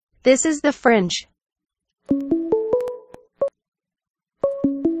This is the Fringe.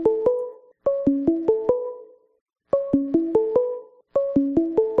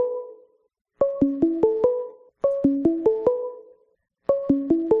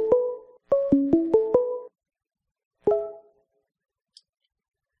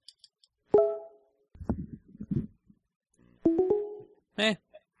 Hey,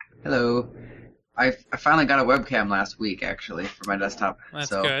 Hello. I finally got a webcam last week, actually, for my desktop. that's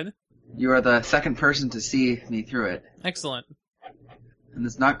so good. You are the second person to see me through it. Excellent. And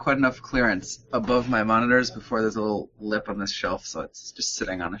there's not quite enough clearance above my monitors before there's a little lip on this shelf, so it's just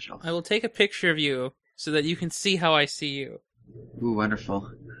sitting on a shelf. I will take a picture of you so that you can see how I see you. Ooh,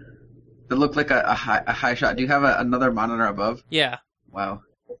 wonderful. It looked like a high shot. Do you have another monitor above? Yeah. Wow.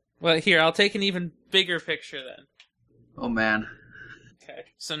 Well, here, I'll take an even bigger picture then. Oh, man. Okay.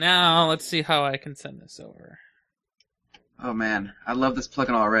 So now, let's see how I can send this over. Oh, man. I love this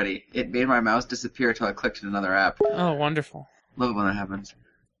plugin already. It made my mouse disappear until I clicked in another app. Oh, wonderful. Love it when that happens.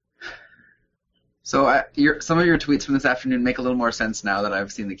 So some of your tweets from this afternoon make a little more sense now that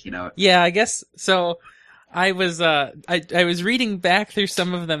I've seen the keynote. Yeah, I guess, so I was I was reading back through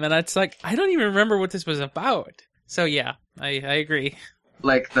some of them, and it's like, I don't even remember what this was about. So yeah, I agree.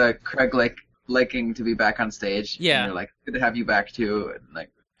 Like the Craig liking to be back on stage. Yeah. And you're like, good to have you back too. And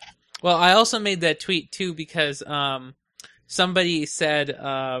like, Well, I also made that tweet too because somebody said,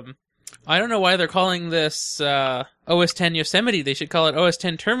 I don't know why they're calling this OS 10 Yosemite. They should call it OS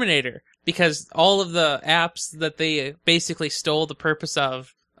 10 Terminator, because all of the apps that they basically stole the purpose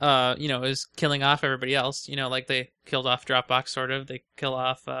of, is killing off everybody else. Like they killed off Dropbox, sort of. They kill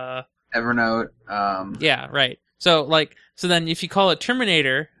off Evernote. Yeah, right. So then if you call it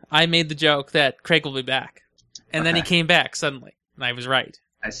Terminator, I made the joke that Craig will be back. And then he came back suddenly. And I was right.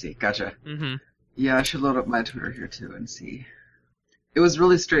 I see. Gotcha. Mm-hmm. Yeah, I should load up my Twitter here too and see. It was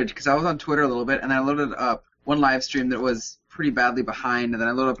really strange because I was on Twitter a little bit and I loaded up one live stream that was pretty badly behind, and then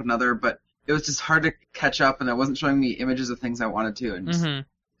I loaded up another, but it was just hard to catch up, and it wasn't showing me images of things I wanted to. And just,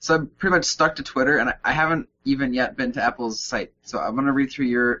 So I'm pretty much stuck to Twitter, and I haven't even yet been to Apple's site. So I'm going to read through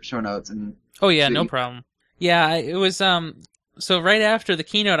your show notes. And Oh, yeah, no problem. Yeah, it was, so right after the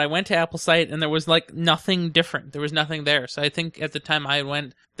keynote, I went to Apple's site, and there was, nothing different. There was nothing there. So I think at the time I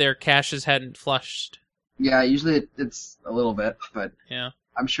went, their caches hadn't flushed. Yeah, usually it's a little bit, but yeah,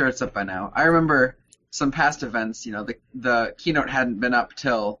 I'm sure it's up by now. I remember some past events, the keynote hadn't been up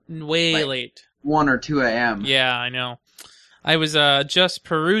till way late. 1 or 2 a.m. Yeah, I know. I was just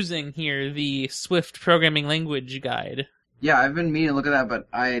perusing here the Swift programming language guide. Yeah, I've been meaning to look at that, but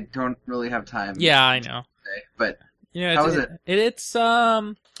I don't really have time. Yeah, I know. Today. But yeah, how is it? It's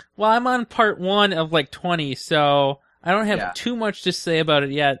well, I'm on part 1 of 20, so I don't have too much to say about it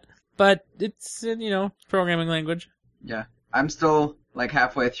yet. But it's programming language. Yeah, I'm still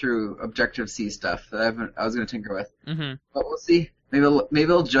halfway through Objective-C stuff that I was going to tinker with. Mm-hmm. But we'll see.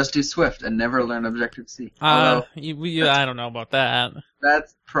 Maybe I'll just do Swift and never learn Objective-C. I don't know about that.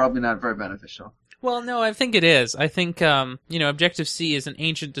 That's probably not very beneficial. Well, no, I think it is. I think Objective-C is an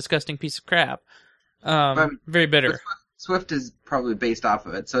ancient, disgusting piece of crap. Very bitter. Swift is probably based off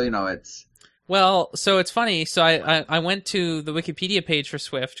of it, so it's. Well, so it's funny. So I went to the Wikipedia page for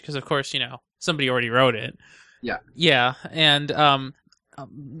Swift because, of course, somebody already wrote it. Yeah. Yeah, and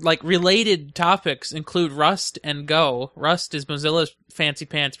related topics include Rust and Go. Rust is Mozilla's fancy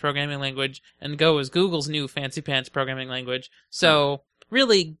pants programming language, and Go is Google's new fancy pants programming language. So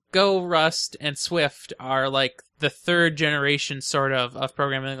really, Go, Rust, and Swift are the third generation sort of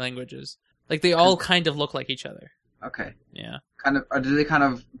programming languages. They all kind of look like each other. Okay. Yeah. Do they kind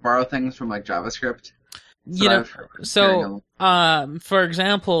of borrow things from JavaScript? For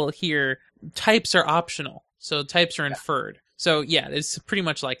example, here, types are optional. So types are inferred. So yeah, it's pretty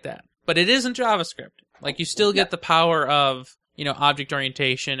much like that. But it isn't JavaScript. You still get the power of, object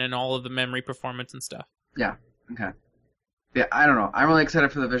orientation and all of the memory performance and stuff. Yeah. Okay. Yeah, I don't know. I'm really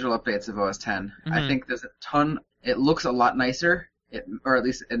excited for the visual updates of OS 10. Mm-hmm. I think there's a ton. It looks a lot nicer. Or at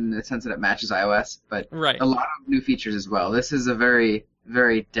least in the sense that it matches iOS, but a lot of new features as well. This is a very,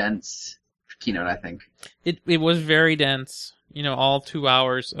 very dense keynote, I think. It was very dense, all 2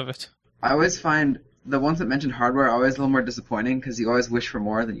 hours of it. I always find the ones that mention hardware are always a little more disappointing because you always wish for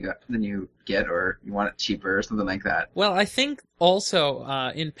more than you get, or you want it cheaper or something like that. Well, I think also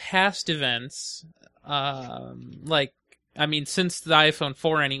in past events, since the iPhone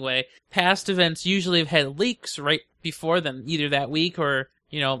 4 anyway, past events usually have had leaks right before them, either that week or,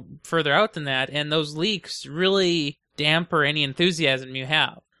 further out than that, and those leaks really damper any enthusiasm you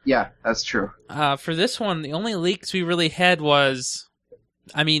have. Yeah, that's true. For this one, the only leaks we really had was,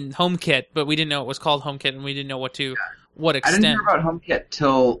 HomeKit, but we didn't know it was called HomeKit, and we didn't know what to what I didn't hear extent. about HomeKit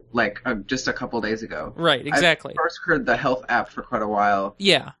till like just a couple days ago. Right, exactly. I first heard the health app for quite a while,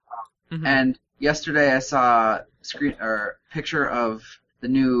 Yeah. Hmm. and yesterday I saw picture of the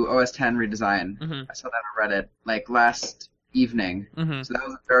new OS 10 redesign. Hmm. I saw that on Reddit like last evening, Hmm. so that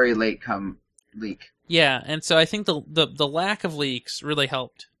was a very late come leak. Yeah, and so I think the lack of leaks really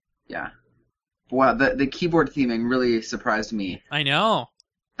helped. Yeah. Wow, the keyboard theming really surprised me. I know.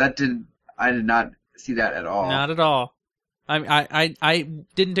 I did not see that at all. Not at all. I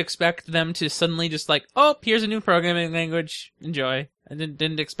didn't expect them to suddenly just like, oh, here's a new programming language. Enjoy. I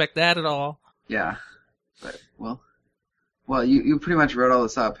didn't expect that at all. Yeah. But well, you pretty much wrote all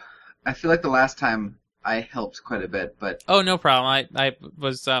this up. I feel like the last time I helped quite a bit, but Oh, no problem. I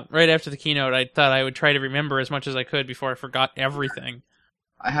was right after the keynote. I thought I would try to remember as much as I could before I forgot everything.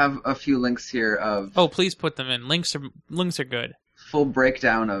 I have a few links here of Oh, please put them in. Links are good. full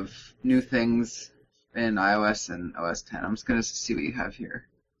breakdown of new things in iOS and OS 10. I'm just gonna see what you have here.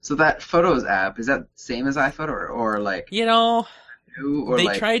 So that Photos app, is that same as iPhoto or like You know, new or they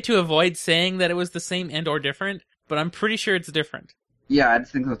like tried to avoid saying that it was the same and or different, but I'm pretty sure it's different. Yeah, I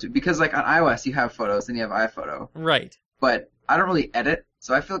think so too. Because like on iOS you have Photos and you have iPhoto, Right. but I don't really edit,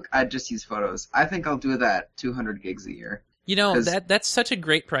 so I feel like I'd just use Photos. I think I'll do that 200 gigs a year. You know, 'Cause- that's such a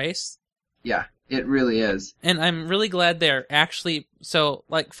great price. Yeah, it really is. And I'm really glad they're actually so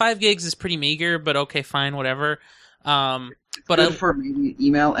like 5 gigs is pretty meager, but okay, fine, whatever. But Good for maybe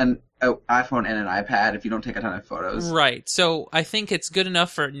email and an iPhone and an iPad if you don't take a ton of photos. right. So I think it's good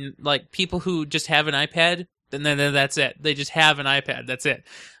enough for like people who just have an iPad. Then that's it. They just have an iPad. That's it.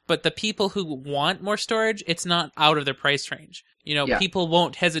 But the people who want more storage, it's not out of their price range. You know, Yeah. people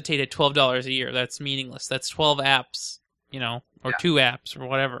won't hesitate at $12 a year. That's meaningless. That's 12 apps. You know, or Yeah. 2 apps or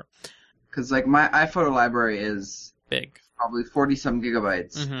whatever. Because like my iPhoto library is Big. probably 40 some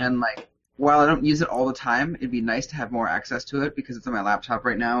gigabytes, Mhm. and like while I don't use it all the time, it'd be nice to have more access to it because it's on my laptop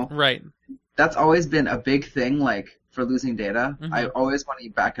right now. Right. That's always been a big thing, like for losing data. Mhm. I always want to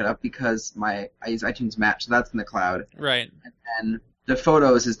back it up because I use iTunes Match, so that's in the cloud. Right. And the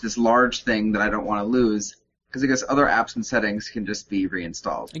photos is this large thing that I don't want to lose because I guess other apps and settings can just be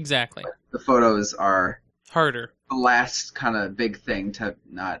reinstalled. Exactly. But the photos are Harder. the last kind of big thing to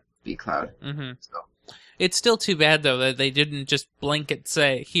not be cloud. Mhm. So It's still too bad though that they didn't just blanket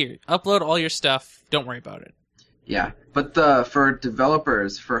say, "Here, upload all your stuff. Don't worry about it." yeah, but for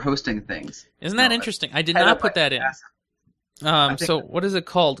developers for hosting things, Isn't that no, interesting? I did head not up put that in. I think So what is it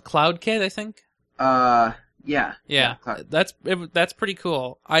called? CloudKit, I think. Yeah. Yeah, Cloud. that's pretty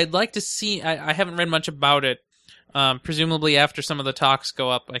cool. I'd like to see. I haven't read much about it. Presumably after some of the talks go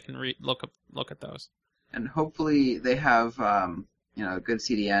up, I can look at those. And hopefully they have good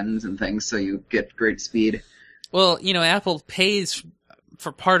CDNs and things, so you get great speed. Well, you know, Apple pays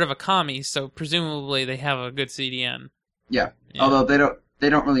for part of a commie, so presumably they have a good CDN. Yeah. Yeah. Although they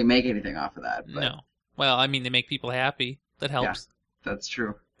don't really make anything off of that. But No. Well, I mean, they make people happy. That helps. that's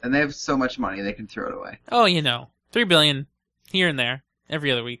true. And they have so much money they can throw it away. Oh, you know, $3 billion here and there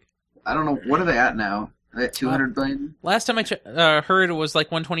every other week. I don't know, what are they at now? Are they at 200 billion? Last time I heard it was like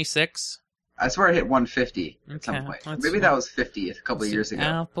 126. I swear I hit 150 at Okay, some point. let's Maybe see. that was 50 a couple of years ago.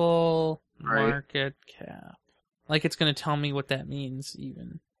 Apple Right. market cap. Like it's going to tell me what that means,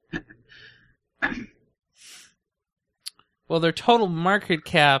 even. Well, their total market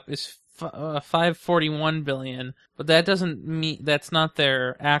cap is 541 billion, but that doesn't mean that's not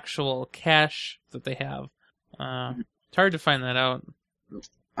their actual cash that they have. It's hard to find that out.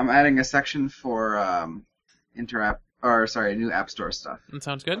 I'm adding a section for new App Store stuff. That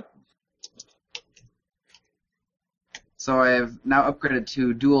sounds good. So I have now upgraded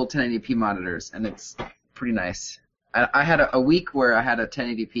to dual 1080p monitors, and it's pretty nice. I had a week where I had a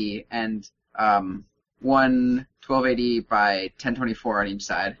 1080p and one 1280 by 1024 on each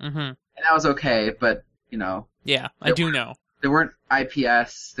side, Mm-hmm. and that was okay. But Yeah, I do know. they weren't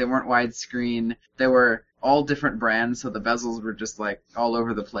IPS, they weren't widescreen, they were all different brands, so the bezels were just like all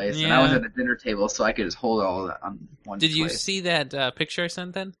over the place. And I was Yeah. at a dinner table, so I could just hold all of that on one. Did you place. see that picture I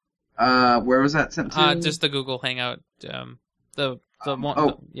sent then? Where was that sent to? Just the Google Hangout. The one.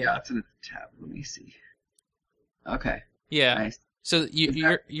 Oh, yeah. it's in a tab. Let me see. Okay, Yeah. nice. So you're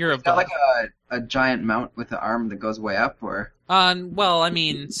Is that above. like a giant mount with the arm that goes way up, or? Well, I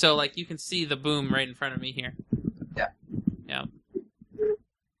mean, so like you can see the boom right in front of me here. Yeah. Yeah.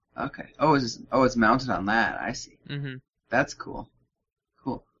 Okay. It's mounted on that. I see. Mm-hmm. That's cool.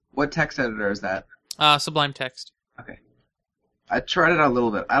 Cool. What text editor is that? Sublime Text. Okay. I tried it out a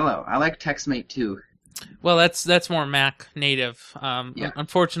little bit. I don't know. I like TextMate too. Well, that's more Mac native. Yeah.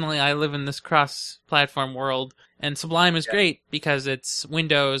 Unfortunately, I live in this cross-platform world, and Sublime is great because it's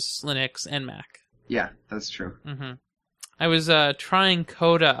Windows, Linux, and Mac. Yeah, that's true. Mm-hmm. I was trying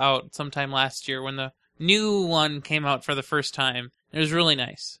Coda out sometime last year when the new one came out for the first time. It was really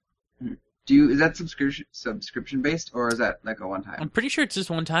nice. Is that subscription based, or is that like a one time? I'm pretty sure it's just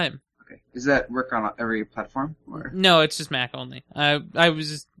one time. Okay. Does that work on every platform? Or? No, it's just Mac only. I was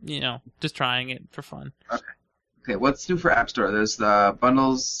just, just trying it for fun. Okay. Okay, what's new for App Store? There's the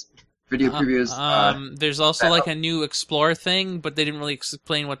bundles, video previews. There's also like a new Explore thing, but they didn't really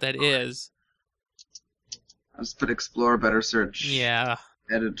explain what that is. I'll just put Explore, Better Search. Yeah.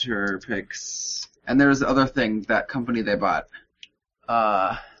 Editor picks. And there's the other thing, that company they bought,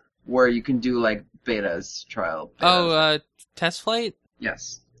 where you can do like betas, trial betas. Oh, Test Flight?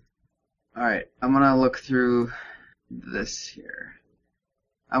 Yes. Alright, I'm gonna look through this here.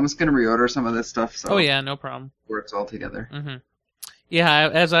 I'm just gonna reorder some of this stuff, so oh yeah, no problem. Works all together. Mm-hmm. Yeah,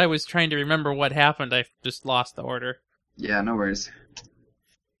 as I was trying to remember what happened, I just lost the order. Yeah, no worries.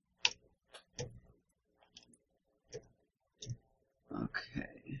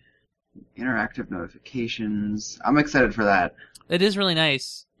 Okay. Interactive notifications. I'm excited for that. It is really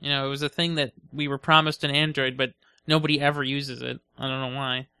nice. It was a thing that we were promised in Android, but nobody ever uses it. I don't know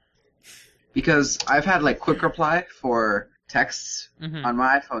why. Because I've had like quick reply for texts on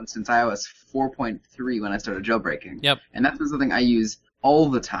my iPhone since iOS 4.3 when I started jailbreaking. Yep. And that's something I use all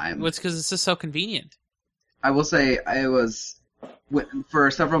the time. Well, it's because it's just so convenient. I will say I was,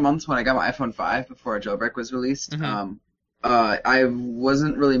 for several months when I got my iPhone 5 before a jailbreak was released, I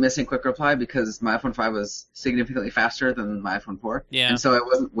wasn't really missing quick reply because my iPhone 5 was significantly faster than my iPhone 4. Yeah. And so I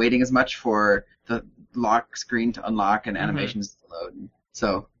wasn't waiting as much for the lock screen to unlock and animations to load.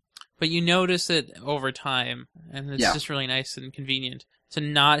 So. But you notice it over time, and it's just really nice and convenient to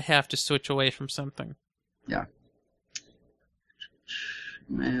not have to switch away from something. Yeah.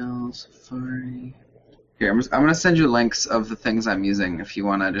 Mail, Safari. Here, I'm going to send you links of the things I'm using if you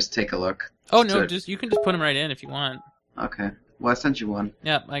want to just take a look. Oh, no, you can just put them right in if you want. Okay. Well, I sent you one.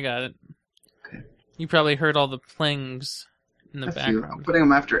 Yep, I got it. Okay. You probably heard all the plings in the background. I'm putting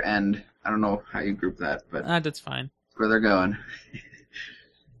them after end. I don't know how you group that, but... that's fine. That's where they're going.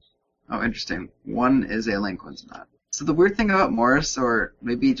 Oh, interesting. One is a link, one's not. So the weird thing about Morris, or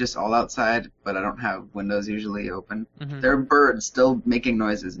maybe just all outside, but I don't have windows usually open, there are birds still making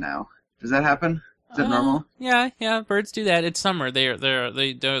noises now. Does that happen? Is that normal? Yeah, birds do that. It's summer. They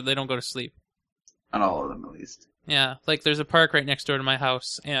don't go to sleep. Not all of them, at least. Yeah, like there's a park right next door to my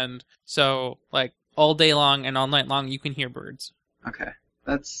house, and so like all day long and all night long you can hear birds. Okay.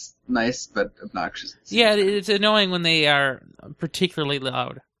 That's nice, but obnoxious. Yeah, it's annoying when they are particularly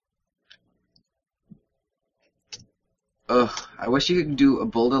loud. Ugh, I wish you could do a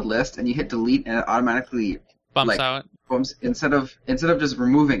bulleted list and you hit delete and it automatically bumps out. Instead of just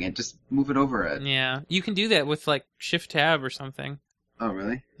removing it, just move it over it. Yeah, you can do that with like Shift Tab or something. Oh,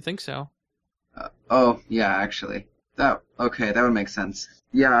 really? I think so. Yeah, actually. That would make sense.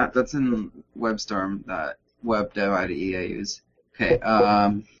 Yeah, that's in WebStorm, that WebDev IDE I use. Okay,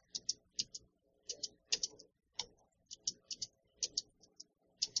 I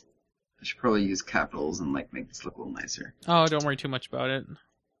should probably use capitals and like make this look a little nicer. Oh, don't worry too much about it.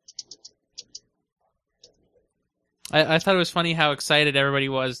 I thought it was funny how excited everybody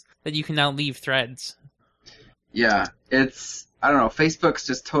was that you can now leave threads. Yeah, I don't know, Facebook's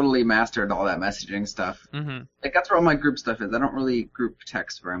just totally mastered all that messaging stuff. Mm-hmm. Like, that's where all my group stuff is. I don't really group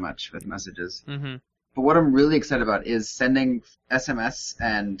text very much with messages. Mm-hmm. But what I'm really excited about is sending SMS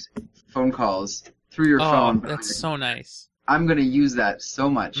and phone calls through your phone. Oh, that's so nice. I'm going to use that so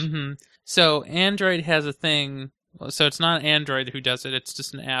much. Mm-hmm. So Android has a thing. So it's not Android who does it. It's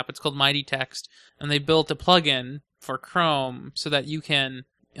just an app. It's called Mighty Text. And they built a plugin for Chrome so that you can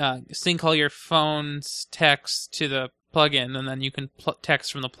sync all your phone's text to the plugin, and then you can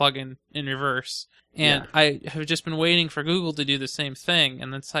text from the plugin in reverse. And I have just been waiting for Google to do the same thing,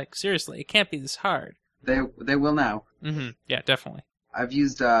 and it's like, seriously, it can't be this hard. They will now. Mm-hmm. Yeah, definitely. I've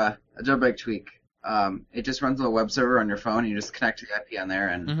used a jailbreak tweak. It just runs on a web server on your phone, and you just connect to the IP on there,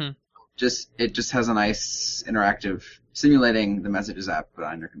 and it just has a nice interactive simulating the Messages app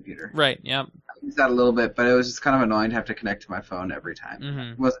on your computer. Right, yep. I used that a little bit, but it was just kind of annoying to have to connect to my phone every time.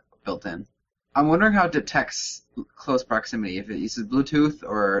 It wasn't built in. I'm wondering how it detects close proximity, if it uses Bluetooth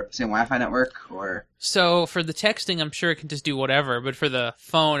or same Wi-Fi network, or... So for the texting, I'm sure it can just do whatever, but for the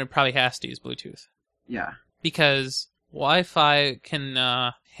phone, it probably has to use Bluetooth. Yeah. Because Wi-Fi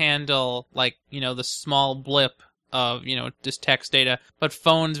can handle, like, the small blip of, just text data, but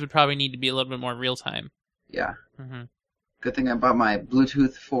phones would probably need to be a little bit more real-time. Yeah. Mm-hmm. Good thing I bought my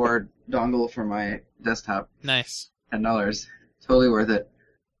Bluetooth 4 dongle for my desktop. Nice. $10. Totally worth it.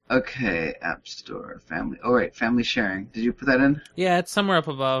 Okay, App Store, family. Oh, right, family sharing. Did you put that in? Yeah, it's somewhere up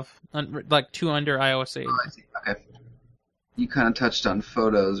above, like 2 under iOS 8. Oh, I see. Okay. You kind of touched on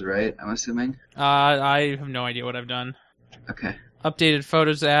photos, right? I'm assuming. I have no idea what I've done. Okay. Updated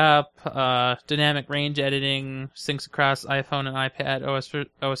Photos app, dynamic range editing, syncs across iPhone and iPad,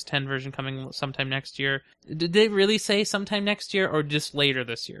 OS 10 version coming sometime next year. Did they really say sometime next year or just later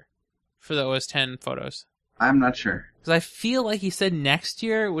this year for the OS 10 photos? I'm not sure. Because I feel like he said next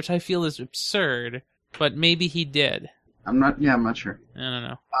year, which I feel is absurd, but maybe he did. I'm not sure. I don't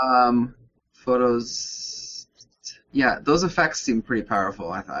know. Photos. Yeah, those effects seem pretty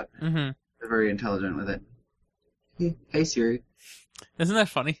powerful, I thought. Mm-hmm. They're very intelligent with it. Hey Siri. Isn't that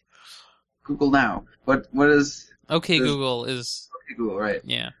funny? Google now. What is... Okay, Google is... Okay, Google, right.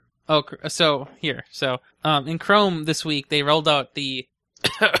 Yeah. Oh, so, here. So, in Chrome this week, they rolled out the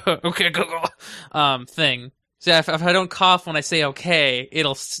Okay, Google thing. So if I don't cough when I say okay,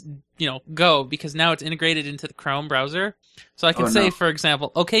 it'll, go, because now it's integrated into the Chrome browser. So I can say, for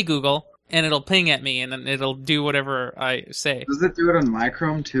example, okay, Google, and it'll ping at me, and then it'll do whatever I say. Does it do it on my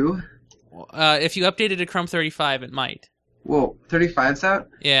Chrome, too? If you updated to Chrome 35, it might. Whoa, 35's out?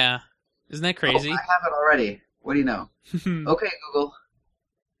 Yeah. Isn't that crazy? Oh, I have it already. What do you know? Okay, Google.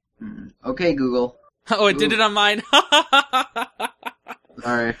 Okay, Google. Oh, it did it on mine.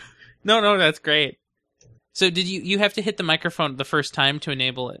 Sorry. No, that's great. So did you have to hit the microphone the first time to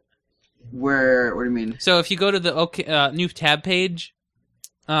enable it? Where? What do you mean? So if you go to the new tab page,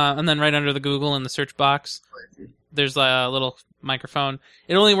 and then right under the Google in the search box, there's a little microphone.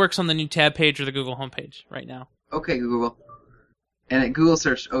 It only works on the new tab page or the Google homepage right now. Okay, Google. And at Google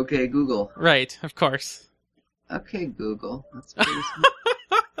searched, okay, Google. Right, of course. Okay, Google. That's pretty smart.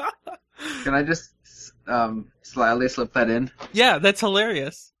 Can I just slyly slip that in? Yeah, that's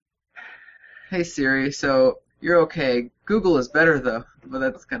hilarious. Hey, Siri, so you're okay. Google is better, though. But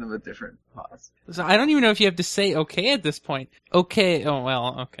that's kind of a different pause. So I don't even know if you have to say okay at this point. Okay, oh,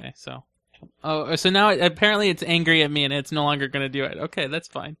 well, okay, so. Oh, so now apparently it's angry at me and it's no longer going to do it. Okay, that's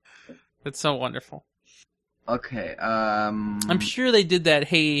fine. That's so wonderful. Okay, I'm sure they did that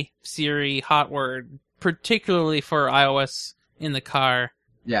hey Siri hot word particularly for iOS in the car.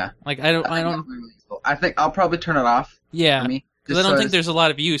 Yeah. Like I don't I think I'll probably turn it off. Yeah. For me, cuz I don't think there's a lot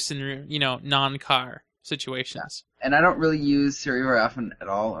of use in non-car situations. Yeah. And I don't really use Siri very often at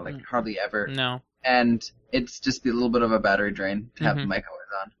all, like hardly ever. No. And it's just a little bit of a battery drain to have the mic always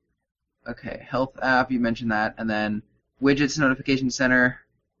on. Okay, health app, you mentioned that, and then widgets, notification center,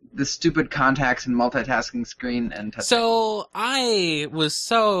 the stupid contacts and multitasking screen, and touch. So I was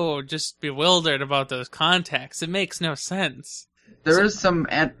so just bewildered about those contacts. It makes no sense. There was some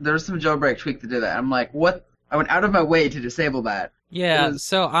jailbreak tweak to do that. I'm like, what? I went out of my way to disable that. Yeah.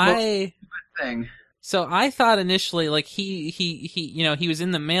 So I thought initially, like he was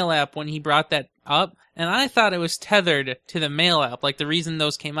in the mail app when he brought that up, and I thought it was tethered to the mail app. Like the reason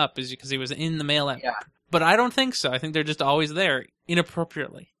those came up is because he was in the mail app. Yeah. But I don't think so. I think they're just always there,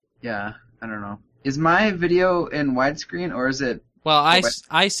 inappropriately. Yeah, I don't know. Is my video in widescreen, or is it... Well,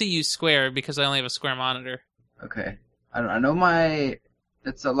 I see you square because I only have a square monitor. Okay. I don't know. I know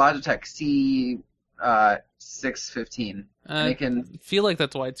it's a Logitech C615. I feel like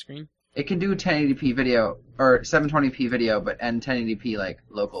that's widescreen. It can do 1080p video, or 720p video, and 1080p, like,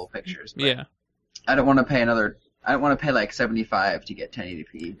 local pictures. But yeah. I don't want to pay like $75 to get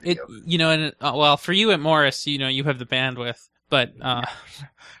 1080p video. Well, for you at Morris, you have the bandwidth, but,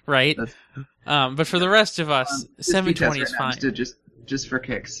 right? But for the rest of us, 720 is fine. Just for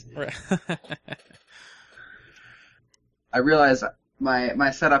kicks. Right. I realize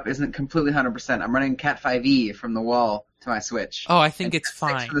my setup isn't completely 100%. I'm running Cat 5e from the wall to my Switch. Oh, I think it's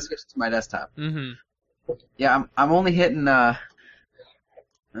fine. From the Switch to my desktop. Mm-hmm. Yeah, I'm only hitting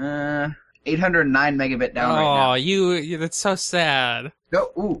 809 megabit down right now. Oh, you that's so sad.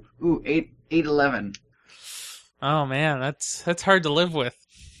 Oh, 811. Oh man, that's hard to live with.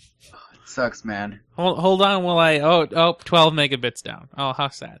 It sucks, man. Hold on while I 12 megabits down. Oh, how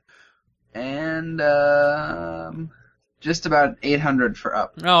sad. And just about 800 for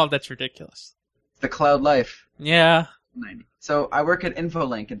up. Oh, that's ridiculous. The cloud life. Yeah. 90. So I work at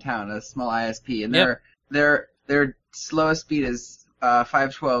InfoLink in town, a small ISP, and their slowest speed is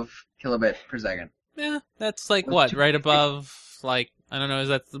 512 kilobit per second. Yeah, that's like what, right above, like, I don't know, is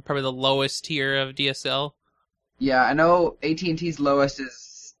that probably the lowest tier of DSL? Yeah, I know AT&T's lowest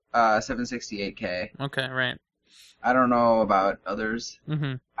is 768K. Okay, right. I don't know about others.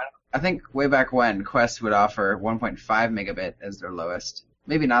 Mm-hmm. I think way back when, Quest would offer 1.5 megabit as their lowest.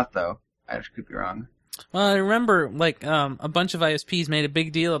 Maybe not, though. I could be wrong. Well, I remember, like, a bunch of ISPs made a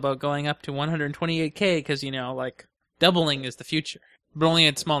big deal about going up to 128K because, like, doubling is the future, but only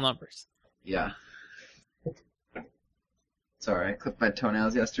in small numbers. Yeah. Sorry, I clipped my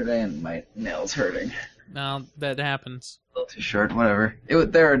toenails yesterday and my nail's hurting. Well, that happens. A little too short, whatever.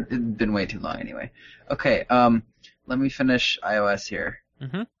 It'd been way too long anyway. Okay, let me finish iOS here.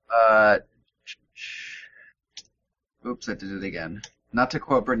 Mm-hmm. Oops, I did it again. Not to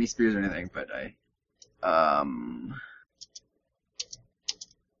quote Britney Spears or anything, but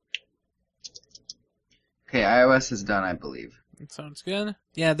okay, iOS is done, I believe. That sounds good.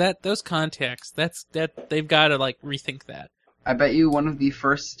 Yeah, those contacts, they've got to, like, rethink that. I bet you one of the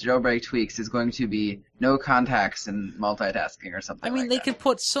first jailbreak tweaks is going to be no contacts and multitasking or something. I mean, like they that. could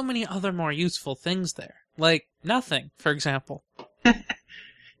put so many other more useful things there. Like, nothing, for example.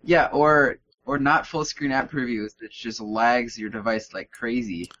 Yeah, or not full screen app previews, which just lags your device like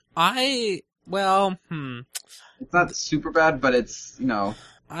crazy. It's not super bad, but it's,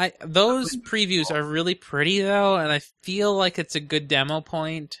 those previews are really pretty, though, and I feel like it's a good demo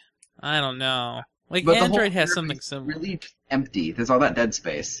point. I don't know. Like, but Android has something similar. Really empty. There's all that dead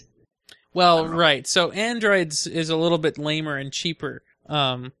space. Well, right. So Android's is a little bit lamer and cheaper.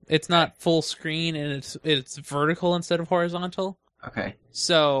 It's not full screen, and it's vertical instead of horizontal. Okay.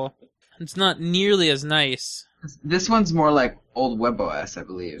 So it's not nearly as nice. This one's more like old WebOS, I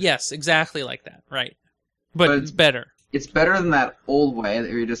believe. Yes, exactly like that. Right. But it's better. It's better than that old way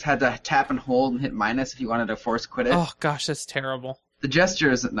that you just had to tap and hold and hit minus if you wanted to force quit it. Oh gosh, that's terrible. The gesture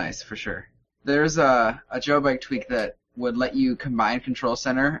isn't nice for sure. There's a jailbreak tweak that would let you combine Control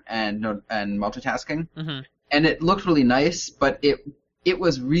Center and multitasking, and it looked really nice, but it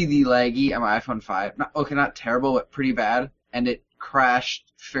was really laggy on my iPhone 5. Not terrible, but pretty bad, and it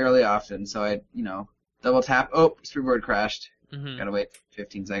crashed fairly often. So I, double tap. Oh, Springboard crashed. Gotta wait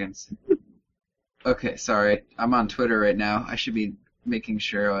 15 seconds. Okay, sorry. I'm on Twitter right now. I should be making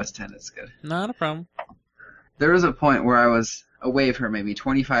sure OS 10 is good. Not a problem. There was a point where I was away for maybe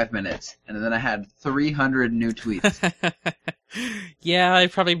 25 minutes, and then I had 300 new tweets. Yeah, I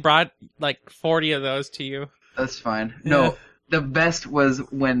probably brought like 40 of those to you. That's fine. No, the best was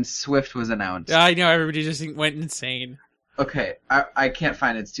when Swift was announced. I know, everybody just went insane. Okay, I can't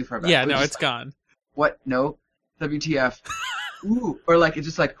find it. It's too far back. Yeah, no, it's gone. What? No? WTF? Ooh, or like, it's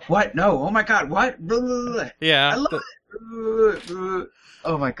just like, what? No, oh my god, what? Blah, blah, blah. Yeah. I love it.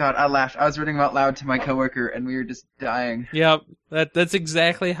 Oh my god, I laughed. I was reading out loud to my coworker, and we were just dying. Yep, that's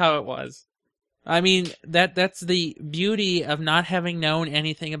exactly how it was. I mean, that's the beauty of not having known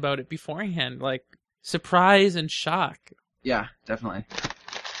anything about it beforehand. Like, surprise and shock. Yeah, definitely.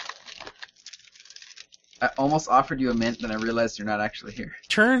 I almost offered you a mint, then I realized you're not actually here.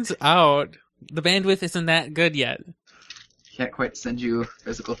 Turns out, the bandwidth isn't that good yet. Can't quite send you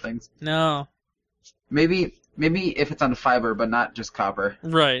physical things. No. Maybe if it's on fiber, but not just copper.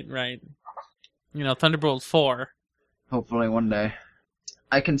 Right. Thunderbolt 4. Hopefully one day.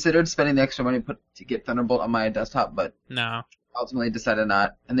 I considered spending the extra money to get Thunderbolt on my desktop, but no. Ultimately decided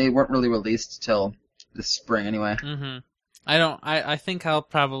not. And they weren't really released till this spring anyway. I think I'll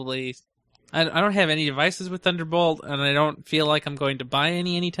probably... I don't have any devices with Thunderbolt, and I don't feel like I'm going to buy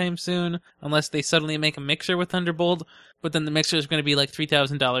any anytime soon, unless they suddenly make a mixer with Thunderbolt, but then the mixer is going to be like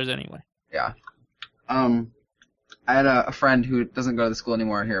 $3,000 anyway. Yeah. I had a friend who doesn't go to the school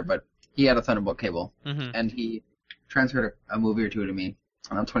anymore here, but he had a Thunderbolt cable, and he transferred a movie or two to me,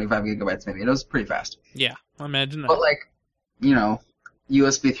 25 gigabytes maybe, and it was pretty fast. Yeah, I imagine that. But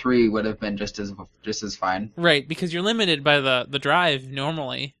USB 3 would have been just as fine. Right, because you're limited by the drive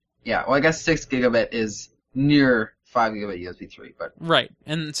normally. Yeah, well, I guess 6 gigabit is near 5 gigabit USB 3, but right,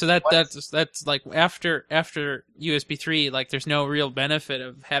 and so that's like after USB 3, like there's no real benefit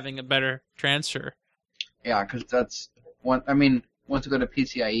of having a better transfer. Yeah, because that's one. I mean, once you go to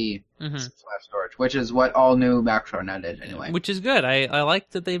PCIe flash storage, which is what all new Macs are now did anyway. Which is good. I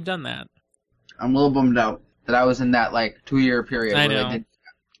like that they've done that. I'm a little bummed out that I was in that 2-year period I where know. they did.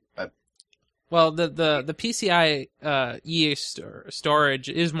 But well, the PCIe storage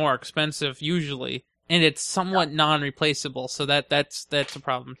is more expensive usually, and it's somewhat non-replaceable, so that's a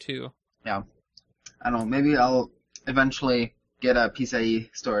problem too. Yeah, I don't know. Maybe I'll eventually get a PCIe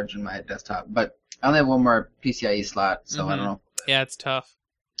storage in my desktop, but I only have one more PCIe slot, so I don't know. Yeah, it's tough.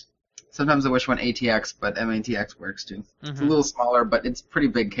 Sometimes I wish one ATX, but MATX works too. It's a little smaller, but it's a pretty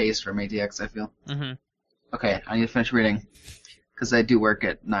big case for ATX, I feel. Okay, I need to finish reading, because I do work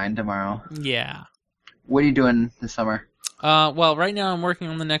at 9 tomorrow. Yeah. What are you doing this summer? Well, right now I'm working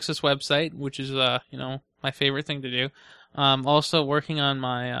on the Nexus website, which is, my favorite thing to do. Also working on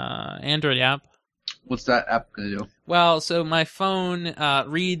my Android app. What's that app going to do? Well, so my phone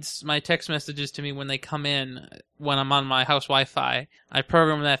reads my text messages to me when they come in when I'm on my house Wi-Fi. I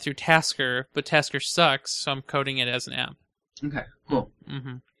program that through Tasker, but Tasker sucks, so I'm coding it as an app. Okay, cool.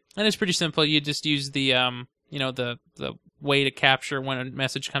 And it's pretty simple. You just use the the way to capture when a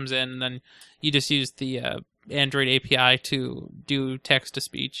message comes in, and then you just use the Android API to do text to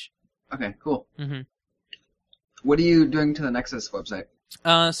speech. Okay, cool. Mm-hmm. What are you doing to the Nexus website?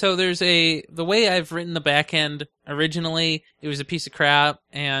 So there's the way I've written the backend originally, it was a piece of crap,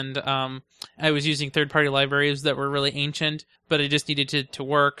 and I was using third-party libraries that were really ancient, but it just needed to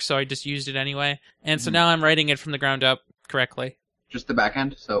work, so I just used it anyway. And so now I'm writing it from the ground up correctly. Just the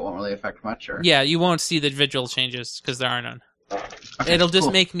backend, so it won't really affect much, or? Yeah, you won't see the visual changes, because there are none. Okay, It'll just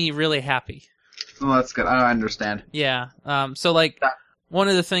cool. make me really happy. Well, that's good. I understand. Yeah. So like, one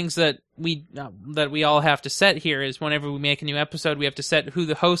of the things that we all have to set here is whenever we make a new episode, we have to set who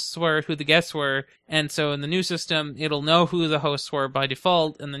the hosts were, who the guests were, and so in the new system, it'll know who the hosts were by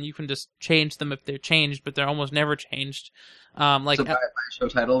default, and then you can just change them if they're changed, but they're almost never changed. Like so by a show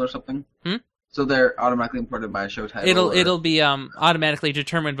title or something? So they're automatically imported by a show title? It'll be automatically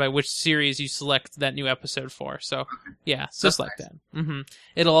determined by which series you select that new episode for. So yeah, it's just like that. Mm-hmm.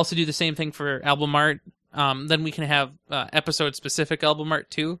 It'll also do the same thing for album art. Then we can have episode-specific album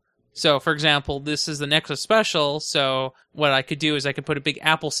art too. So, for example, this is the Nexus special, so what I could do is I could put a big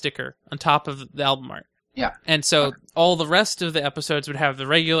Apple sticker on top of the album art. Yeah. And so all the rest of the episodes would have the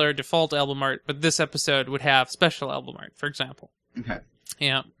regular default album art, but this episode would have special album art, for example. Okay.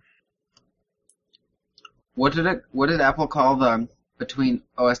 Yeah. What did Apple call the between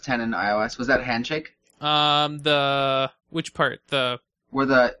OS 10 and iOS? Was that handshake? Which part?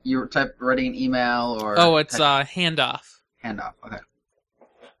 Where you type writing an email or? Oh, it's handoff. Handoff. Okay.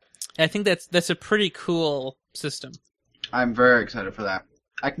 I think that's a pretty cool system. I'm very excited for that.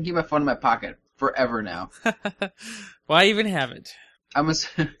 I can keep my phone in my pocket forever now. Why even have it? I'm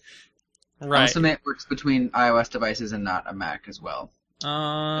Right. assuming it works between iOS devices and not a Mac as well. Did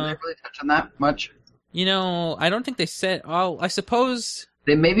they really touch on that much? I don't think they said. Oh, I suppose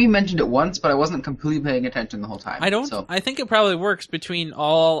they maybe mentioned it once, but I wasn't completely paying attention the whole time. I think it probably works between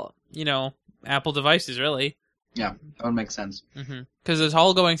all Apple devices, really. Yeah, that would make sense. Because it's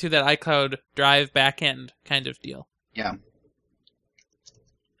all going through that iCloud Drive backend kind of deal. Yeah.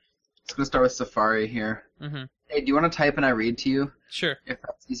 It's gonna start with Safari here. Hey, do you want to type and I read to you? Sure. If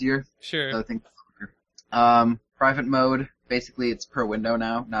that's easier. Sure. I think. Private mode. Basically, it's per window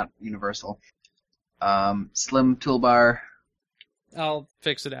now, not universal. Slim toolbar. I'll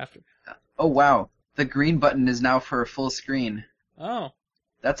fix it after. Oh wow, the green button is now for full screen. Oh.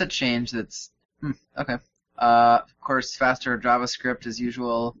 That's a change. That's okay. Of course, faster JavaScript as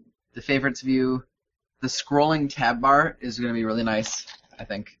usual. The favorites view. The scrolling tab bar is going to be really nice, I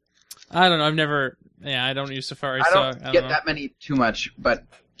think. I don't know. I don't use Safari, I don't so get that many too much, but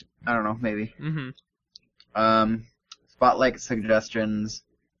I don't know, maybe. Spotlight suggestions.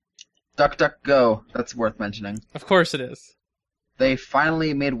 DuckDuckGo, that's worth mentioning. Of course it is. They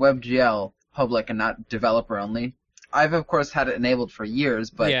finally made WebGL public and not developer only. I've, of course, had it enabled for years,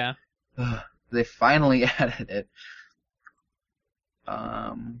 but yeah. They finally added it.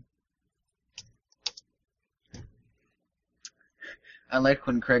 I liked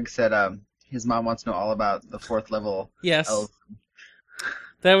when Craig said his mom wants to know all about the fourth level. Yes.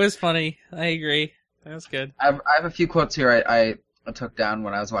 That was funny. I agree. That was good. I have a few quotes here I took down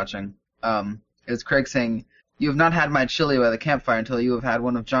when I was watching. It was Craig saying, "You have not had my chili by the campfire until you have had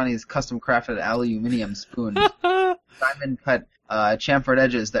one of Johnny's custom-crafted aluminium spoons. Diamond-cut chamfered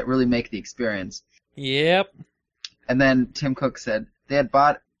edges that really make the experience." Yep. And then Tim Cook said they had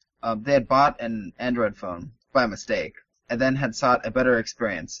bought an Android phone by mistake, and then had sought a better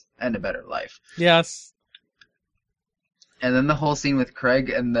experience and a better life. Yes. And then the whole scene with Craig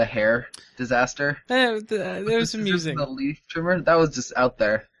and the hair disaster. That was amusing. The leaf trimmer, that was just out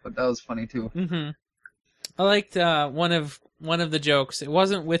there, but that was funny too. I liked one of the jokes. It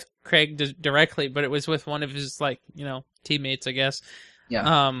wasn't with Craig directly, but it was with one of his teammates, I guess.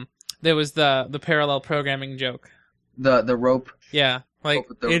 Yeah. There was the parallel programming joke. The rope. Yeah, like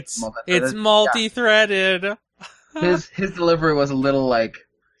rope it's multi-threaded. Yeah. His delivery was a little like.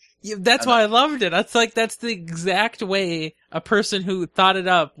 Yeah, that's why I loved it. That's the exact way a person who thought it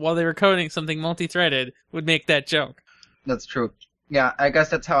up while they were coding something multi-threaded would make that joke. That's true. Yeah, I guess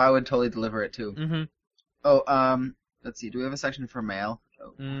that's how I would totally deliver it too. Oh, let's see. Do we have a section for mail?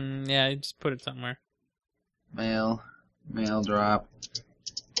 Oh. Yeah, you just put it somewhere. Mail drop.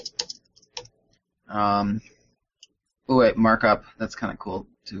 Oh wait, markup. That's kind of cool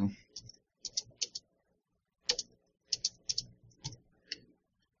too.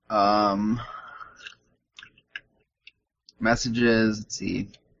 Messages. Let's see.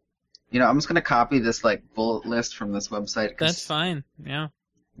 I'm just gonna copy this bullet list from this website. That's fine. Yeah.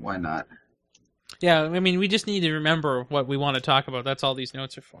 Why not? Yeah, I mean, we just need to remember what we want to talk about. That's all these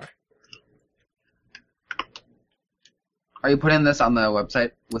notes are for. Are you putting this on the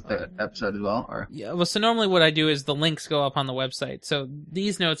website with the episode as well, or? Yeah, well, so normally what I do is the links go up on the website. So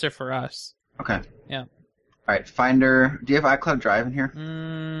these notes are for us. Okay. Yeah. All right, Finder. Do you have iCloud Drive in here?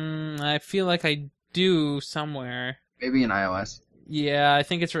 I feel like I do somewhere. Maybe in iOS. Yeah, I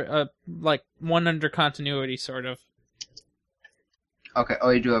think it's like one under continuity, sort of. Okay. Oh,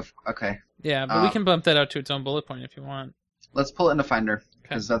 you do have. Okay. Yeah, but we can bump that out to its own bullet point if you want. Let's pull it into Finder Okay.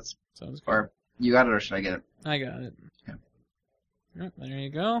 because that's. Sounds good. Or you got it, or should I get it? I got it. Okay. Yep, there you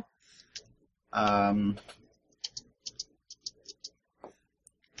go.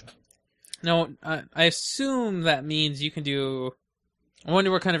 No, I assume that means you can do. I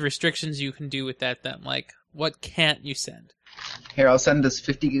wonder what kind of restrictions you can do with that then. Like, what can't you send? Here, I'll send this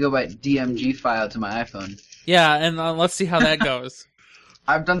 50 gigabyte DMG file to my iPhone. Yeah, and let's see how that goes.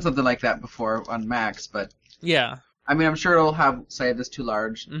 I've done something like that before on Macs, but Yeah. I mean, I'm sure it'll have say this too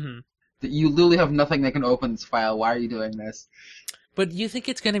large. Mm-hmm. That you literally have nothing that can open this file. Why are you doing this? But you think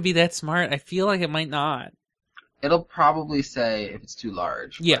it's going to be that smart? I feel like it might not. It'll probably say if it's too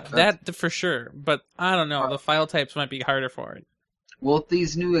large. Yeah, that for sure. But I don't know. The file types might be harder for it. Well, with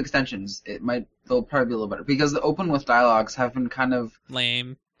these new extensions, they'll probably be a little better because the open with dialogues have been kind of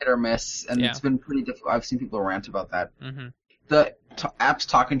lame, hit or miss, and Yeah. it's been pretty difficult. I've seen people rant about that. Mm-hmm. The apps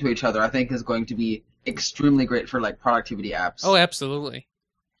talking to each other, I think, is going to be extremely great for like productivity apps. Oh, absolutely.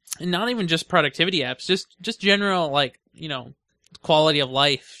 And not even just productivity apps, just general, like, quality of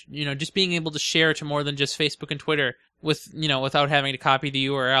life. Just being able to share to more than just Facebook and Twitter without having to copy the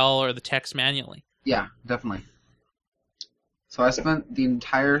URL or the text manually. Yeah, definitely. So I spent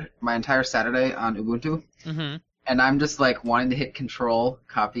my entire Saturday on Ubuntu, Mm-hmm. and I'm just like wanting to hit Control,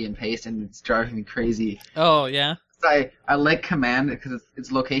 copy, and paste, and it's driving me crazy. Oh, yeah? I like Command because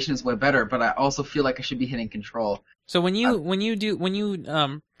its location is way better, but I also feel like I should be hitting Control. So when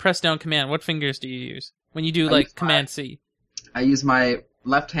you press down Command, what fingers do you use? When you do I use Command C? I use my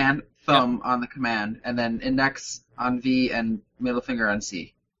left hand thumb on the Command, and then index on V and middle finger on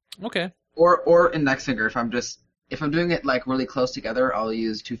C. Okay. Or index finger if I'm doing it like really close together, I'll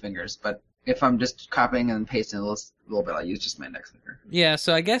use two fingers. But if I'm just copying and pasting a little bit, I'll use just my index finger. Yeah,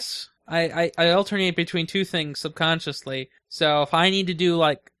 so I guess I alternate between two things subconsciously. So if I need to do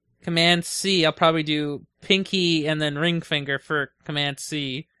like Command C, I'll probably do pinky and then ring finger for Command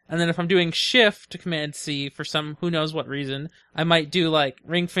C. And then if I'm doing Shift to Command C for some who knows what reason, I might do like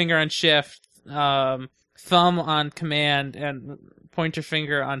ring finger on Shift, thumb on Command, and pointer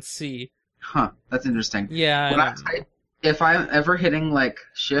finger on C. Huh, that's interesting. Yeah. When I type, if I'm ever hitting like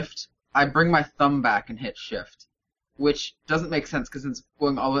Shift, I bring my thumb back and hit Shift, which doesn't make sense because it's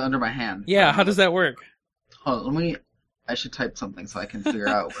going all the way under my hand. Yeah, how does that work? Hold on, I should type something so I can figure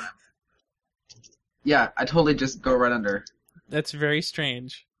out. Yeah, I totally just go right under. That's very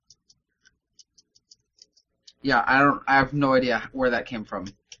strange. Yeah, I have no idea where that came from.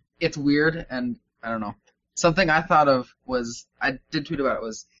 It's weird, and I don't know. Something I thought of was, I did tweet about it,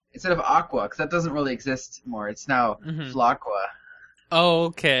 was instead of aqua, because that doesn't really exist more, it's now flaqua. Oh,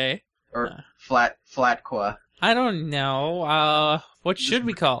 okay. Or flatqua. I don't know. What should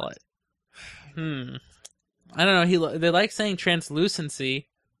we call it? I don't know. They like saying translucency.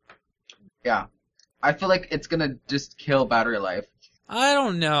 Yeah. I feel like it's gonna just kill battery life. I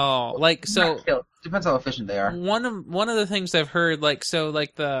don't know. Like, so Not kill. Depends how efficient they are. one of the things I've heard, like, so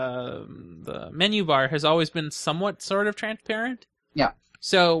like the menu bar has always been somewhat sort of transparent. Yeah.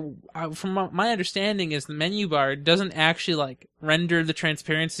 So from my understanding is the menu bar doesn't actually like render the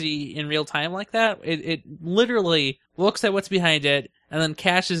transparency in real time like that. It literally looks at what's behind it and then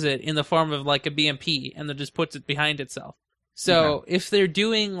caches it in the form of like a BMP and then just puts it behind itself. So if they're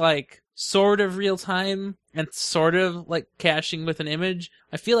doing like sort of real time and sort of like caching with an image,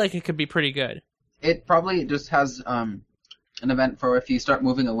 I feel like it could be pretty good. It probably just has an event for if you start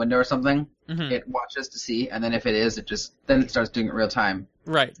moving a window or something, it watches to see, and then if it is, then it starts doing it real time.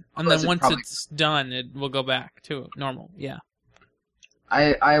 Right. And Otherwise then once probably... it's done, it will go back to normal. Yeah.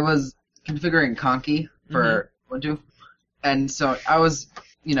 I was configuring Conky for Ubuntu, and so I was,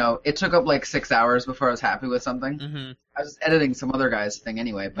 it took up like 6 hours before I was happy with something. I was editing some other guy's thing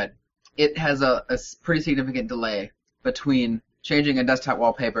anyway, but it has a pretty significant delay between changing a desktop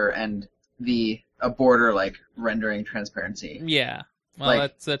wallpaper and a border like rendering transparency. Yeah. Well,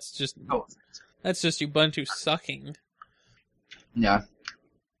 like, that's just Ubuntu sucking. Yeah.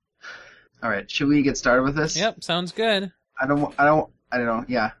 All right, should we get started with this? Yep, sounds good. I don't know.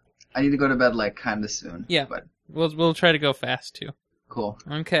 Yeah, I need to go to bed like kind of soon. Yeah, but we'll try to go fast too. Cool.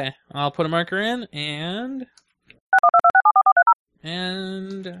 Okay, I'll put a marker in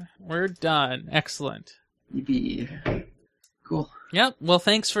and we're done. Excellent. Yippee. Cool. Yep. Well,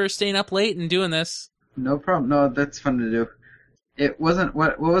 thanks for staying up late and doing this. No problem. No, that's fun to do. It wasn't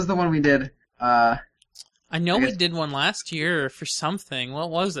what was the one we did? I know I we guess did one last year for something. What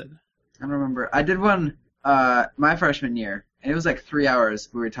was it? I don't remember. I did one my freshman year, and it was like 3 hours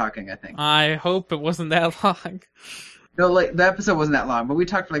we were talking, I think. I hope it wasn't that long. No, like the episode wasn't that long, but we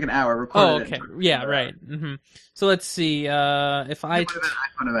talked for like an hour, Oh, recorded it. okay. And talked Yeah, for right. So let's see. If I It would have been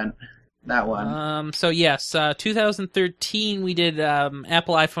an iPhone event. That one. so yes, 2013 we did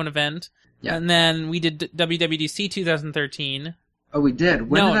Apple iPhone event, Yeah. and then we did WWDC 2013. Oh, we did.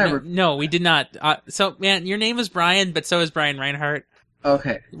 When No, did I? no, we did not. So man, your name is Brian, but so is Brian Reinhardt.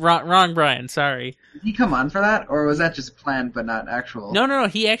 Okay. Wrong Brian. Sorry. Did he come on for that, or was that just planned but not actual? No.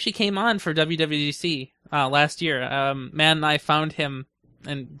 He actually came on for WWDC last year. Matt and I found him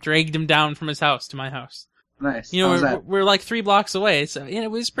and dragged him down from his house to my house. Nice. You How was know, that? we're like 3 blocks away, so it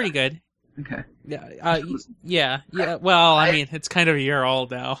was pretty good. Okay. Yeah. Yeah. Well, I mean, it's kind of a year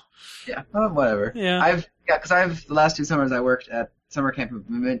old now. Yeah. Whatever. Yeah. Because the last 2 summers I worked at summer camp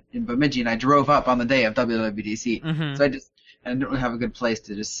in Bemidji, and I drove up on the day of WWDC. Mm-hmm. So I didn't really have a good place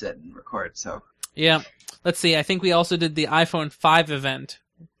to just sit and record. So Yeah. Let's see. I think we also did the iPhone 5 event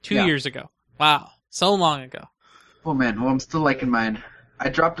 2 years ago. Wow. So long ago. oh man, well I'm still liking mine. I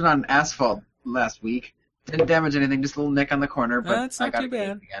dropped it on asphalt last week. Didn't damage anything, just a little nick on the corner, but That's not I got too it clean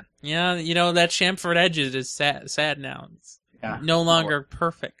bad. again. Yeah, you know, that chamfered edges is sad now. It's Yeah. no longer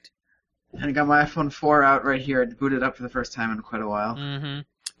perfect. And I got my iPhone 4 out right here. I booted up for the first time in quite a while. Mm-hmm.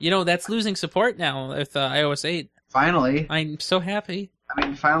 You know, that's losing support now with iOS 8. Finally. I'm so happy. I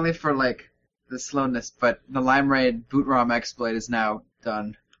mean, finally for like the slowness, but the LimeRaid boot ROM exploit is now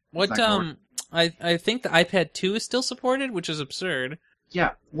done. What not gonna I think the iPad 2 is still supported, which is absurd.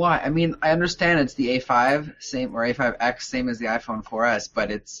 Yeah, why? I mean, I understand it's the A5 same or A5X same as the iPhone 4S,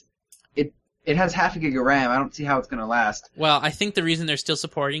 but it has half a gig of RAM. I don't see how it's gonna last. Well, I think the reason they're still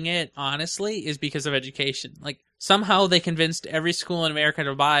supporting it, honestly, is because of education. Like, somehow they convinced every school in America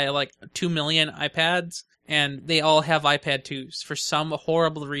to buy, like, 2 million iPads, and they all have iPad 2s for some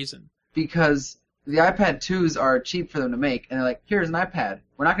horrible reason. Because the iPad 2s are cheap for them to make, and they're like, here's an iPad.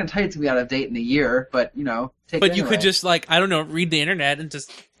 We're not gonna tell you it's gonna be out of date in a year, but take it But you anyway. could just, like, I don't know, read the internet and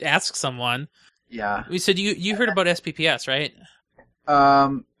just ask someone. Yeah. We said you heard about SPPS, right?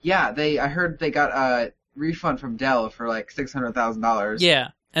 Yeah, I heard they got a refund from Dell for like $600,000. Yeah,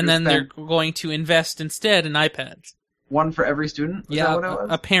 and then they're going to invest instead in iPads. One for every student? Was Yeah, that what it was?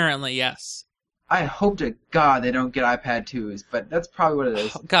 apparently, yes. I hope to God they don't get iPad 2s, but that's probably what it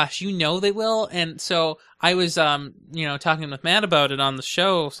is. Gosh, you know they will. And so I was, talking with Matt about it on the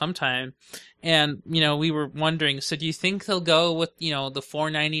show sometime, and we were wondering. So do you think they'll go with the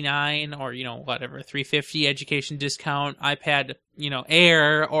 $499 or whatever $350 education discount iPad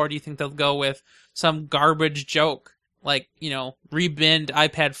Air, or do you think they'll go with some garbage joke like rebind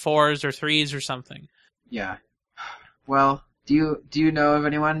iPad 4s or 3s or something? Yeah. Well, do you know of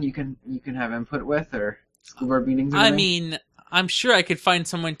anyone you can have input with or school board meetings? Or I anything? mean, I'm sure I could find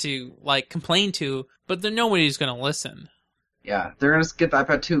someone to complain to, but then nobody's going to listen. Yeah, they're gonna get the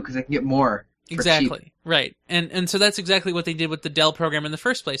iPad 2 because they can get more. For Exactly. cheap. Right. And so that's exactly what they did with the Dell program in the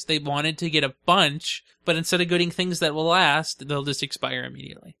first place. They wanted to get a bunch, but instead of getting things that will last, they'll just expire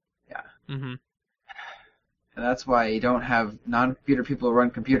immediately. Yeah. Mm-hmm. And that's why you don't have non-computer people run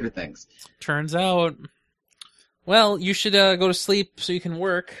computer things. Turns out. Well, you should go to sleep so you can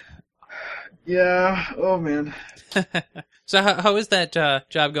work. Yeah. Oh man. So how is that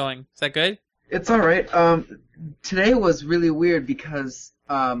job going? Is that good? It's all right. Today was really weird because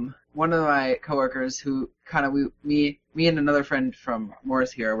one of my coworkers who kind of me and another friend from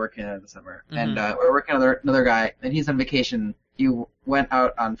Morris here are working in the summer, and we're working with another guy, and he's on vacation. He went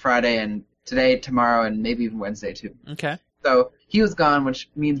out on Friday and today, tomorrow, and maybe even Wednesday too. Okay. So he was gone, which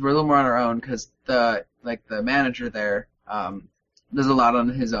means we're a little more on our own because the manager there does a lot on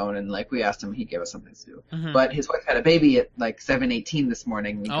his own, and we asked him, he gave us something to do. Mm-hmm. But his wife had a baby at 7:18 this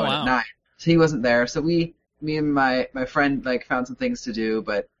morning. We going at 9, so he wasn't there. So me and my friend found some things to do,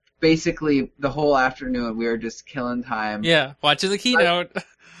 but basically the whole afternoon we were just killing time. Yeah, watching the keynote.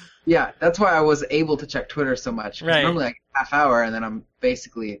 Yeah, that's why I was able to check Twitter so much. 'Cause Right. normally half hour and then I'm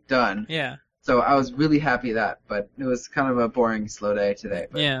basically done. Yeah. So I was really happy but it was kind of a boring, slow day today.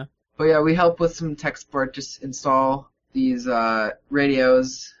 But, Yeah. But yeah, we help with some tech support, just install these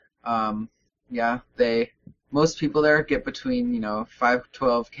radios. Most people there get between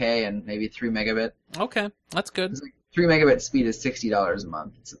 512K and maybe 3 megabit. Okay, that's good. 3 megabit speed is $60 a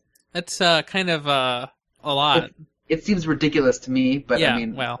month. That's kind of a lot. It seems ridiculous to me, but Yeah, I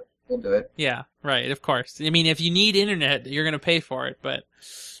mean, well, we'll do it. yeah, right, of course. I mean, if you need internet, you're going to pay for it, but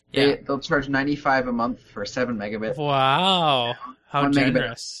yeah. They'll charge $95 a month for 7 megabit. Wow, how 1 megabit.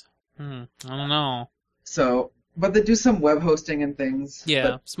 generous. I don't know. So, but they do some web hosting and things.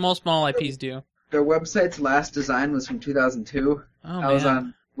 Yeah, But small IPs do. their website's last design was from 2002. Oh, I was man.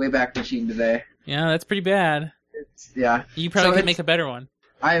 on Wayback Machine today. Yeah, that's pretty bad. Yeah. You probably So could make a better one.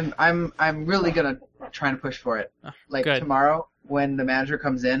 I'm really gonna try and push for it. Like good. tomorrow, when the manager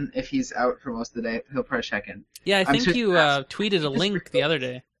comes in, if he's out for most of the day, he'll probably check in. Yeah, I think you ask- tweeted a link the other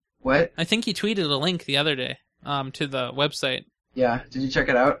day. What? I think you tweeted a link the other day to the website. Yeah. Did you check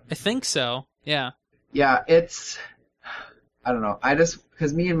it out? I think so. Yeah. Yeah. I don't know.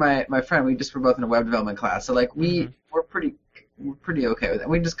 Because me and my friend, we just were both in a web development class, so like we're pretty okay with it.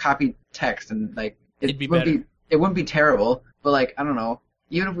 We just copy text and like It'd be it wouldn't be terrible, but like I don't know.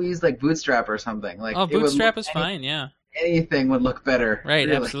 Even if we use like Bootstrap or something, like Bootstrap is fine. Yeah. Anything would look better. Right.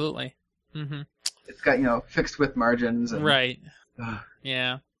 Really. Absolutely. Mm-hmm. It's got fixed width margins. And, Right.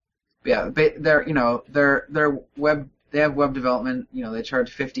 Yeah. Yeah. They're web. They have web development. They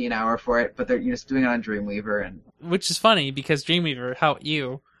charge $50 an hour for it, but they're just doing it on Dreamweaver and. Which is funny because Dreamweaver,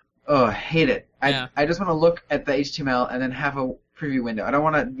 Oh, I hate it. Yeah. I just want to look at the HTML and then have a preview window. I don't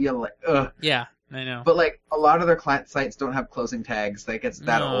want to be like, ugh. Yeah, I know. But like a lot of their client sites don't have closing tags. Like it's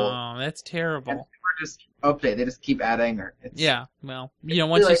that old. Oh, that's terrible. And they never just update. They just keep adding Yeah, well,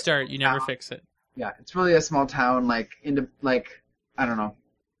 once you start, you never fix it. Yeah, it's really a small town, I don't know.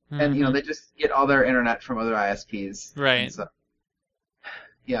 Mm-hmm. And they just get all their internet from other ISPs. Right. So,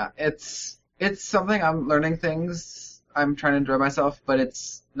 yeah, it's something. I'm learning things. I'm trying to enjoy myself, but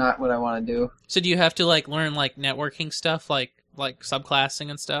it's not what I want to do. So do you have to learn networking stuff, like subclassing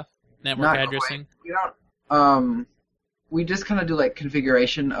and stuff, network Not addressing? Quite. We don't. We just kind of do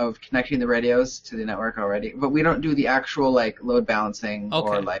configuration of connecting the radios to the network already, but we don't do the actual load balancing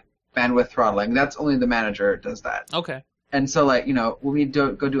or bandwidth throttling. That's only the manager does that. Okay. And so when we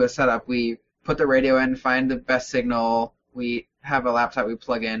go do a setup, we put the radio in, find the best signal. We have a laptop we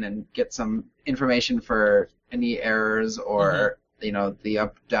plug in and get some information for any errors or the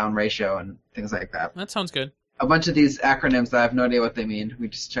up-down ratio and things like that. That sounds good. A bunch of these acronyms that I have no idea what they mean. We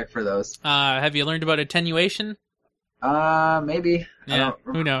just check for those. Have you learned about attenuation? Maybe. Yeah.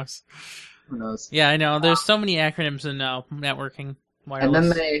 Who knows? Who knows? Yeah, I know. There's so many acronyms in networking. Wireless.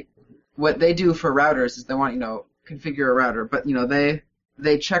 And then what they do for routers is they want configure a router, but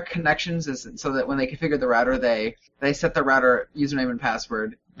they check connections so that when they configure the router, they set the router username and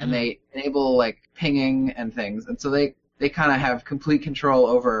password, and they enable pinging and things, and so they kind of have complete control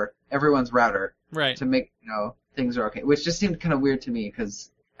over everyone's router, right? To make things are okay, which just seemed kind of weird to me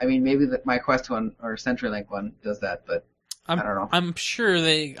because maybe my Quest one or CenturyLink one does that, but I don't know. I'm sure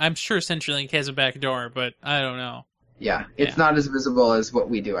CenturyLink has a back door, but I don't know. Yeah, it's not as visible as what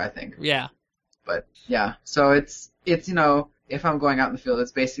we do, I think. Yeah. But yeah, so it's if I'm going out in the field,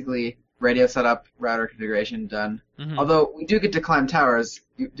 it's basically radio setup, router configuration done. Mm-hmm. Although we do get to climb towers.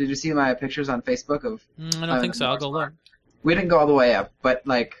 Did you see my pictures on Facebook of? I don't think so. I'll go look. We didn't go all the way up, but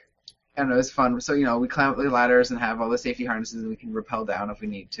I don't know, it was fun. So we climb up the ladders and have all the safety harnesses, and we can rappel down if we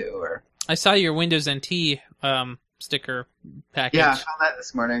need to. Or I saw your Windows NT sticker package. Yeah, I found that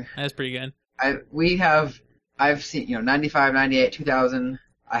this morning. That's pretty good. I've seen 95, 98, 2000.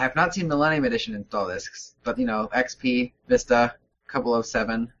 I have not seen Millennium Edition install this, but XP, Vista, couple of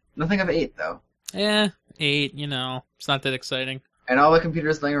 7. Nothing of 8 though. Yeah, 8. It's not that exciting. And all the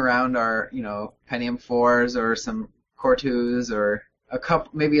computers laying around are Pentium 4s or some Core 2s or a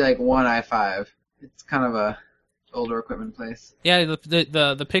couple, maybe one i5. It's kind of a older equipment place. Yeah,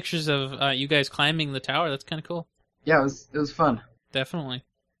 the pictures of you guys climbing the tower. That's kind of cool. Yeah, it was fun. Definitely.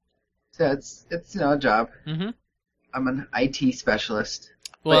 So yeah, it's a job. Mm-hmm. I'm an IT specialist.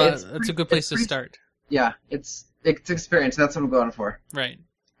 Well, it's a good place to start. Yeah, it's experience. That's what I'm going for. Right.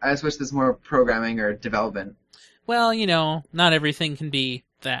 I just wish there's more programming or development. Well, not everything can be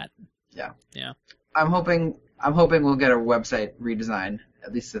that. Yeah. Yeah. I'm hoping we'll get a website redesign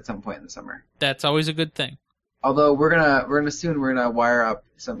at least at some point in the summer. That's always a good thing. Although we're gonna wire up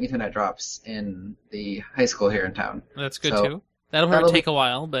some Ethernet drops in the high school here in town. That's good too. That'll take a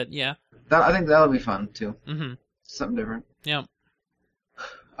while, but yeah. I think that'll be fun too. Mm-hmm. Something different. Yep.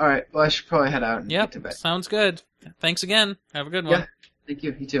 All right. Well, I should probably head out and get to bed. Sounds good. Thanks again. Have a good one. Yeah. Thank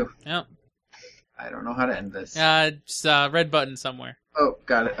you. You too. Yep. I don't know how to end this. Just red button somewhere. Oh,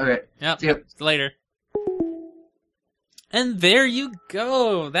 got it. Okay. Yep. See you. Later. And there you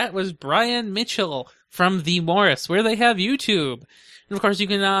go. That was Brian Mitchell from The Morris, where they have YouTube. And of course, you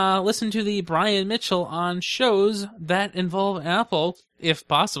can listen to the Brian Mitchell on shows that involve Apple, if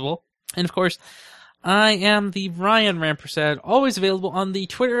possible. And of course, I am the Ryan Rampersad, always available on the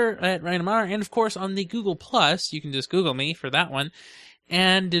Twitter at RyanMR, and of course on the Google Plus. You can just Google me for that one.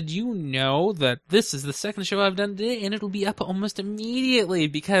 And did you know that this is the second show I've done today, and it'll be up almost immediately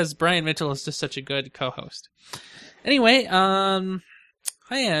because Brian Mitchell is just such a good co-host. Anyway, hi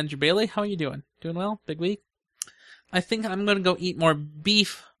Andrew Bailey, how are you doing? Doing well? Big week? I think I'm gonna go eat more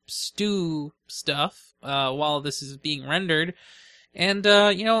beef stew stuff while this is being rendered. And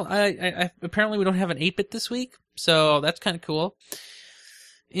I apparently we don't have an 8-bit this week, so that's kind of cool.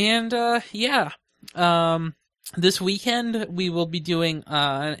 And this weekend we will be doing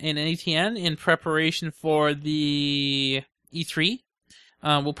an ATN in preparation for the E3.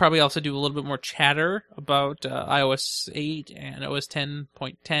 We'll probably also do a little bit more chatter about iOS 8 and OS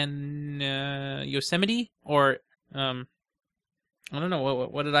 10.10 Yosemite, or I don't know,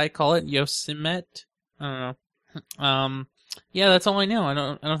 what did I call it? Yosemite? I don't know. Yeah, that's all I know. I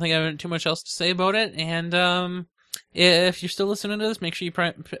don't think I have too much else to say about it. And if you're still listening to this, make sure you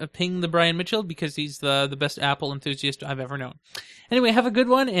ping the Brian Mitchell because he's the best Apple enthusiast I've ever known. Anyway, have a good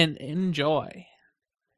one and enjoy.